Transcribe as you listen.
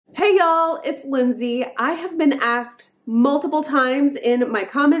Hey y'all, it's Lindsay. I have been asked multiple times in my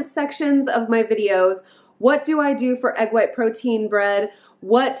comment sections of my videos, what do I do for egg white protein bread?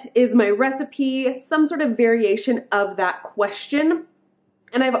 What is my recipe? Some sort of variation of that question.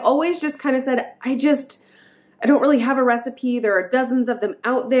 And I've always just kind of said, I don't really have a recipe. There are dozens of them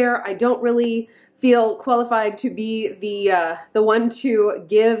out there. I don't really feel qualified to be the one to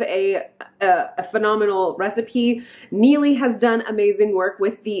give a phenomenal recipe. Neely has done amazing work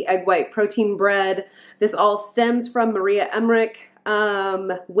with the egg white protein bread. This all stems from Maria Emmerich.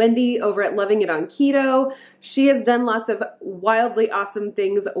 Wendy over at Loving It on Keto. She has done lots of wildly awesome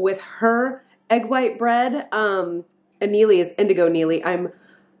things with her egg white bread. And Neely is Indigo Neely. I'm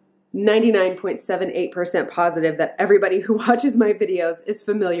 99.78% positive that everybody who watches my videos is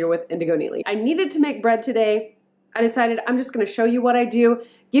familiar with Indigo Neely. I needed to make bread today. I decided I'm just going to show you what I do,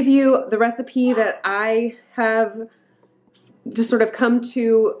 give you the recipe that I have just sort of come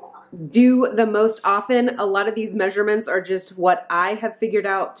to do the most often. A lot of these measurements are just what I have figured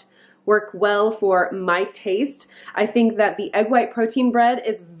out work well for my taste. I think that the egg white protein bread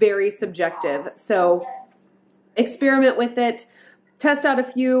is very subjective, so experiment with it. Test out a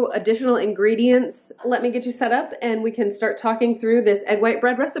few additional ingredients. Let me get you set up and we can start talking through this egg white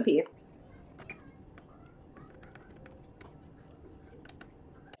bread recipe.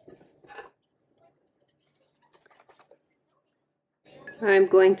 I'm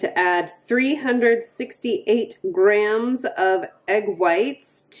going to add 368 grams of egg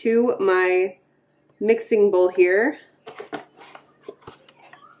whites to my mixing bowl here.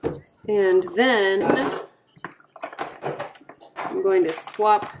 And then I'm going to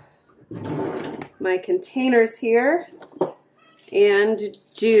swap my containers here and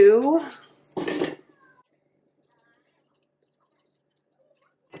do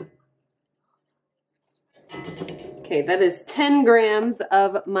okay, that is 10 grams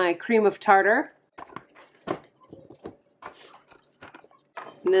of my cream of tartar. And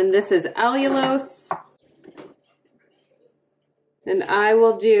then this is allulose. And I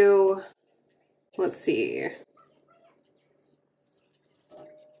will do, let's see,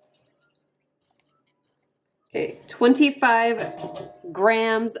 okay, 25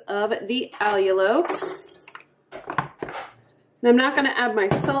 grams of the allulose. And I'm not going to add my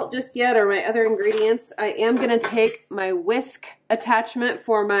salt just yet or my other ingredients. I am going to take my whisk attachment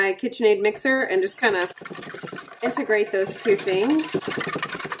for my KitchenAid mixer and just kind of integrate those two things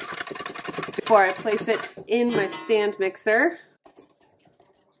before I place it in my stand mixer.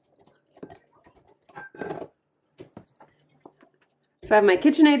 So I have my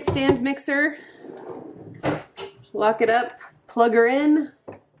KitchenAid stand mixer. Lock it up, plug her in.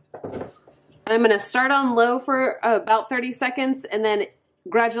 I'm going to start on low for about 30 seconds and then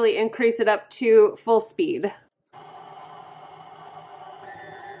gradually increase it up to full speed.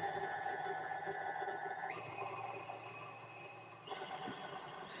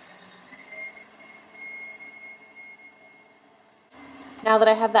 Now that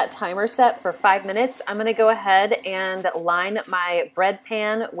I have that timer set for 5 minutes, I'm going to go ahead and line my bread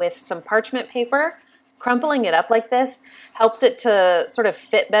pan with some parchment paper. Crumpling it up like this helps it to sort of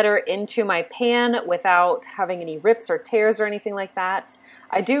fit better into my pan without having any rips or tears or anything like that.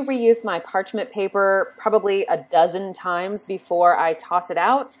 I do reuse my parchment paper probably a dozen times before I toss it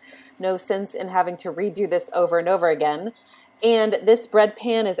out. No sense in having to redo this over and over again. And this bread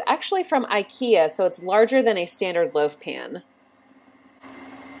pan is actually from IKEA, so it's larger than a standard loaf pan.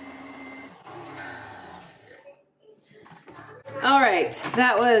 All right,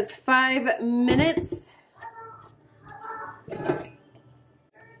 that was 5 minutes.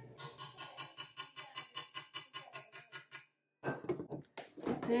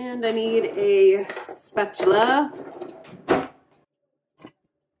 And I need a spatula. I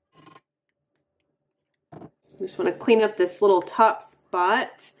just want to clean up this little top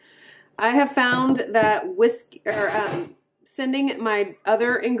spot. I have found that sending my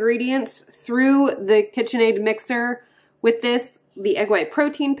other ingredients through the KitchenAid mixer with this, the egg white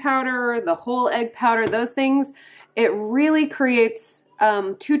protein powder, the whole egg powder, those things, it really creates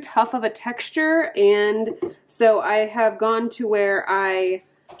too tough of a texture. And so I have gone to where I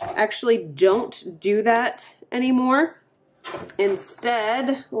actually don't do that anymore.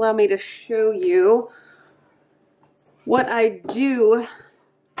 Instead, allow me to show you what I do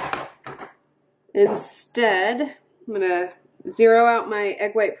instead. I'm gonna zero out my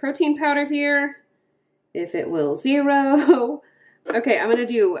egg white protein powder here. If it will zero. Okay, I'm gonna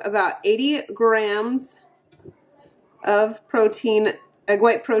do about 80 grams of protein, egg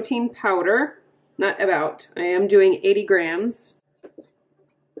white protein powder. Not about, I am doing 80 grams.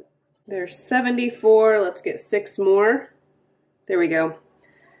 There's 74, let's get 6 more. There we go.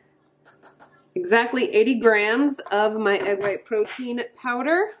 exactly 80 grams of my egg white protein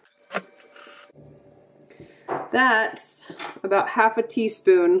powder. That's about half a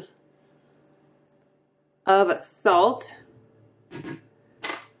teaspoon of salt.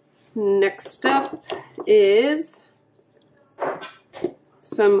 Next up is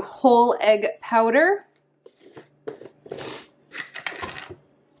some whole egg powder.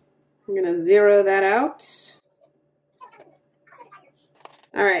 I'm gonna zero that out.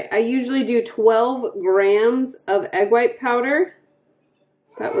 All right, I usually do 12 grams of egg white powder.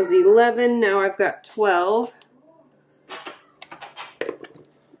 That was 11, now I've got 12.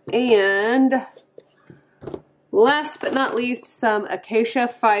 And last but not least, some acacia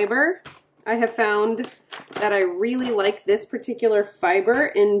fiber. I have found that I really like this particular fiber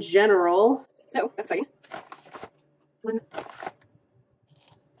in general. So, that's exciting.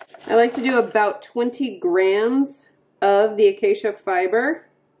 I like to do about 20 grams of the acacia fiber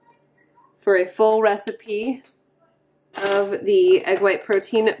for a full recipe of the egg white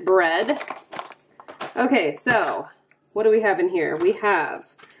protein bread. Okay, so what do we have in here? We have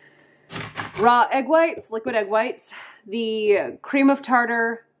raw egg whites, liquid egg whites, the cream of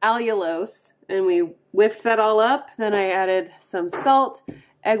tartar allulose, and we whipped that all up. Then I added some salt,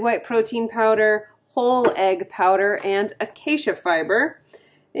 egg white protein powder, whole egg powder, and acacia fiber.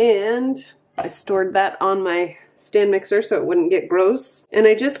 And I stored that on my stand mixer so it wouldn't get gross. And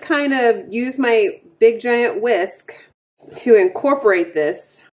I just kind of use my big giant whisk to incorporate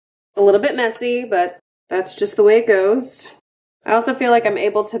this. A little bit messy, but that's just the way it goes. I also feel like I'm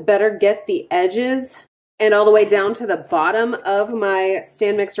able to better get the edges and all the way down to the bottom of my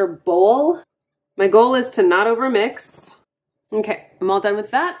stand mixer bowl. My goal is to not overmix. Okay, I'm all done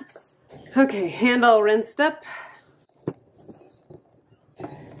with that. Okay, hand all rinsed up.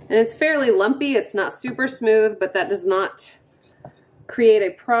 And it's fairly lumpy, it's not super smooth, but that does not create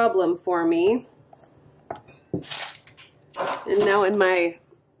a problem for me. And now in my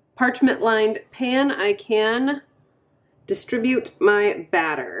parchment lined pan, I can distribute my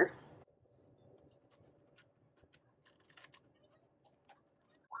batter.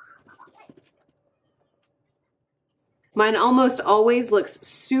 Mine almost always looks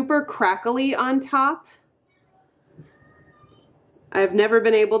super crackly on top. I've never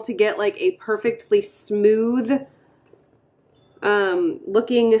been able to get like a perfectly smooth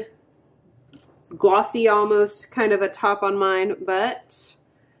looking glossy almost kind of a top on mine, but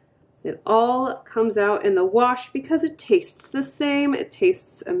it all comes out in the wash because it tastes the same. It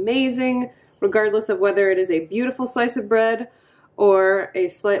tastes amazing, regardless of whether it is a beautiful slice of bread or a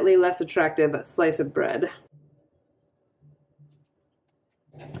slightly less attractive slice of bread.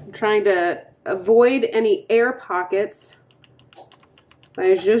 I'm trying to avoid any air pockets by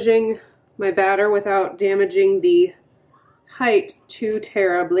zhuzhing my batter without damaging the height too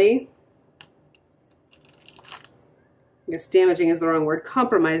terribly. I guess damaging is the wrong word.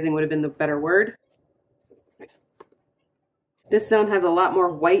 Compromising would have been the better word. This zone has a lot more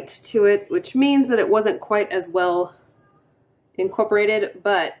white to it, which means that it wasn't quite as well incorporated,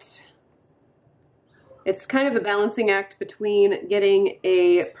 but it's kind of a balancing act between getting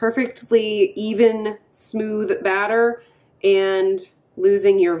a perfectly even, smooth batter and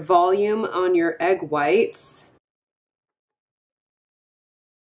losing your volume on your egg whites.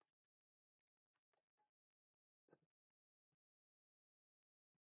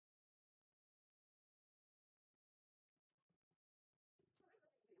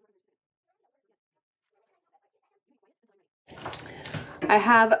 I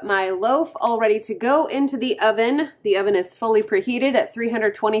have my loaf all ready to go into the oven. The oven is fully preheated at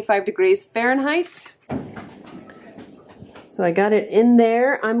 325 degrees Fahrenheit. So I got it in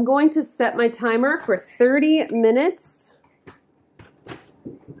there. I'm going to set my timer for 30 minutes.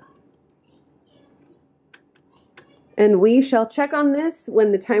 And we shall check on this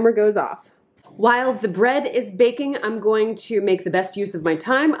when the timer goes off. While the bread is baking, I'm going to make the best use of my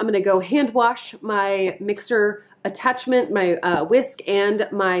time. I'm going to go hand wash my mixer attachment, my whisk, and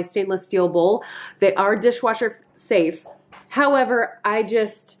my stainless steel bowl. They are dishwasher safe. However, I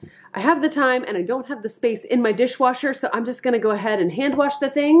have the time and I don't have the space in my dishwasher, so I'm just going to go ahead and hand wash the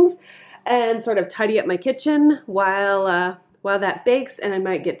things and sort of tidy up my kitchen while that bakes, and I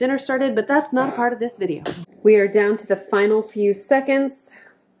might get dinner started, but that's not a part of this video. We are down to the final few seconds.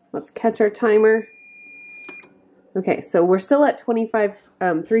 Let's catch our timer. Okay, so we're still at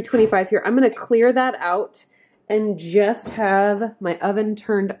 325 here. I'm going to clear that out and just have my oven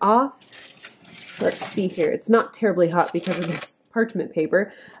turned off. Let's see here. It's not terribly hot because of this parchment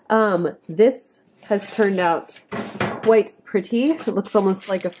paper. This has turned out quite pretty. It looks almost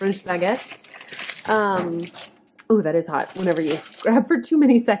like a French baguette. Oh, that is hot whenever you grab for too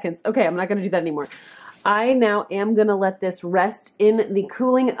many seconds. Okay, I'm not going to do that anymore. I now am going to let this rest in the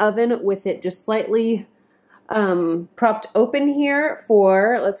cooling oven with it just slightly propped open here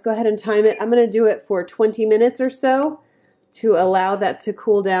for, let's go ahead and time it. I'm going to do it for 20 minutes or so to allow that to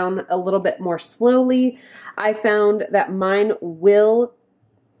cool down a little bit more slowly. I found that mine will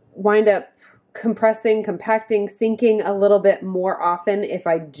wind up compressing, compacting, sinking a little bit more often if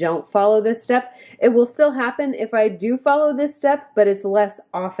I don't follow this step. It will still happen if I do follow this step, but it's less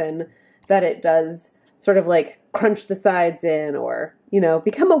often that it does sort of like crunch the sides in or, you know,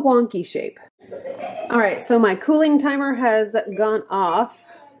 become a wonky shape. All right, so my cooling timer has gone off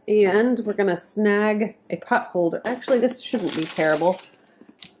and we're gonna snag a pot holder. Actually, this shouldn't be terrible.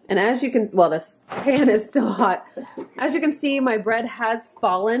 And as you can, well, this pan is still hot. As you can see, my bread has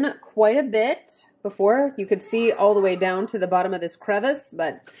fallen quite a bit. Before, you could see all the way down to the bottom of this crevice.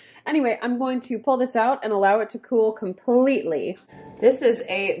 But anyway, I'm going to pull this out and allow it to cool completely. This is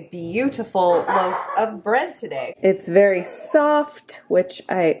a beautiful loaf of bread today. It's very soft, which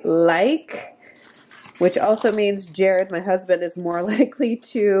I like. Which also means Jared, my husband, is more likely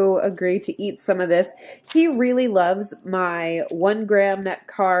to agree to eat some of this. He really loves my 1 gram net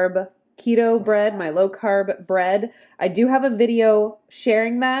carb keto bread, my low carb bread. I do have a video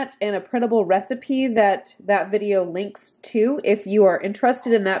sharing that and a printable recipe that video links to if you are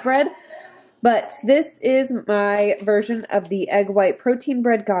interested in that bread. But this is my version of the egg white protein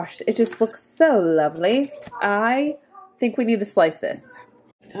bread. Gosh, it just looks so lovely. I think we need to slice this.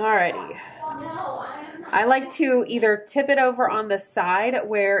 Alrighty. I like to either tip it over on the side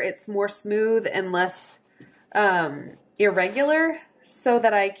where it's more smooth and less irregular so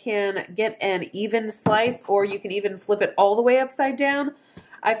that I can get an even slice, or you can even flip it all the way upside down.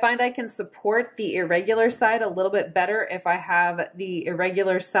 I find I can support the irregular side a little bit better if I have the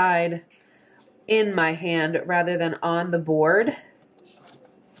irregular side in my hand rather than on the board.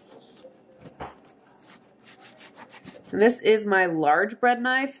 And this is my large bread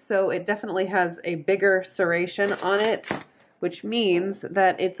knife, so it definitely has a bigger serration on it, which means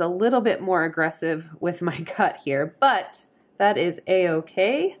that it's a little bit more aggressive with my cut here, but that is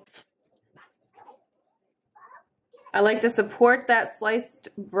a-okay. I like to support that sliced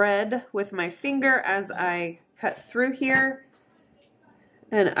bread with my finger as I cut through here.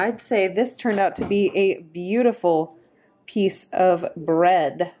 And I'd say this turned out to be a beautiful piece of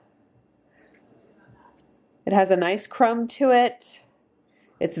bread. It has a nice crumb to it.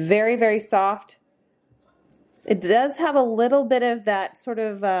 It's very, very soft. It does have a little bit of that sort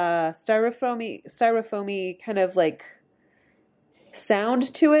of styrofoamy kind of like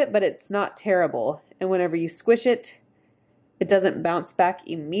sound to it, but it's not terrible. And whenever you squish it, it doesn't bounce back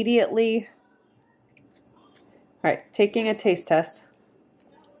immediately. All right, taking a taste test.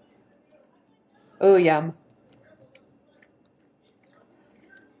 Oh, yum.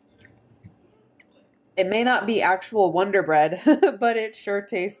 It may not be actual Wonder Bread, but it sure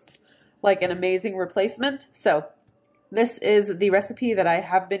tastes like an amazing replacement. So this is the recipe that I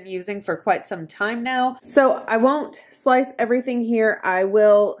have been using for quite some time now. So I won't slice everything here. I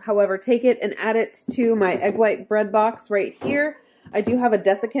will, however, take it and add it to my egg white bread box right here. I do have a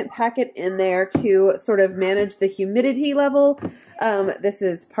desiccant packet in there to sort of manage the humidity level. This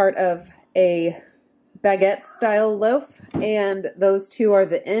is part of a baguette style loaf, and those two are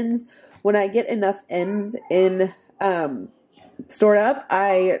the ends. When I get enough ends in stored up,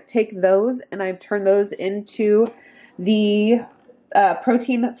 I take those and I turn those into the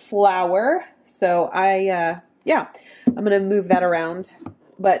protein flour. So I'm going to move that around.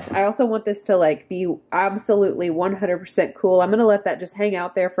 But I also want this to like be absolutely 100% cool. I'm going to let that just hang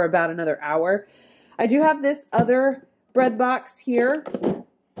out there for about another hour. I do have this other bread box here.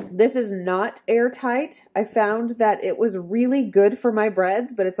 This is not airtight. I found that it was really good for my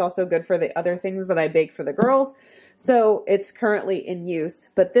breads, but it's also good for the other things that I bake for the girls. So it's currently in use.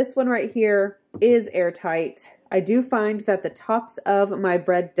 But this one right here is airtight. I do find that the tops of my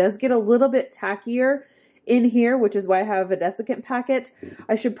bread does get a little bit tackier in here, which is why I have a desiccant packet.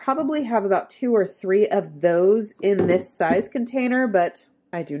 I should probably have about 2 or 3 of those in this size container, but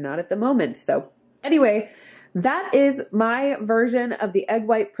I do not at the moment. So anyway, that is my version of the egg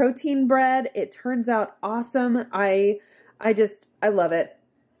white protein bread. It turns out awesome. I love it.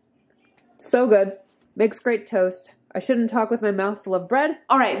 So good. Makes great toast. I shouldn't talk with my mouth full of bread.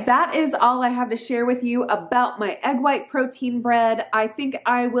 All right, that is all I have to share with you about my egg white protein bread. I think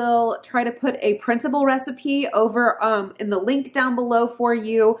I will try to put a printable recipe over in the link down below for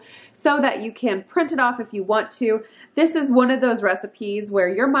you so that you can print it off if you want to. This is one of those recipes where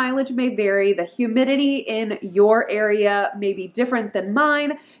your mileage may vary. The humidity in your area may be different than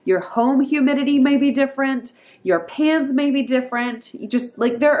mine. Your home humidity may be different. Your pans may be different. You just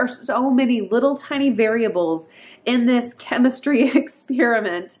like, there are so many little tiny variables in this chemistry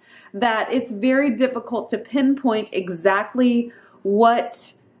experiment that it's very difficult to pinpoint exactly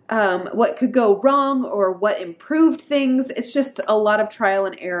what could go wrong or what improved things. It's just a lot of trial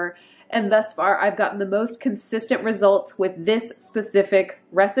and error. And thus far, I've gotten the most consistent results with this specific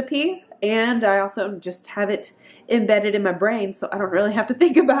recipe. And I also just have it embedded in my brain, so I don't really have to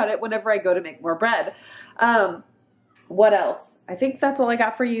think about it whenever I go to make more bread. What else? I think that's all I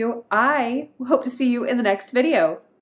got for you. I hope to see you in the next video.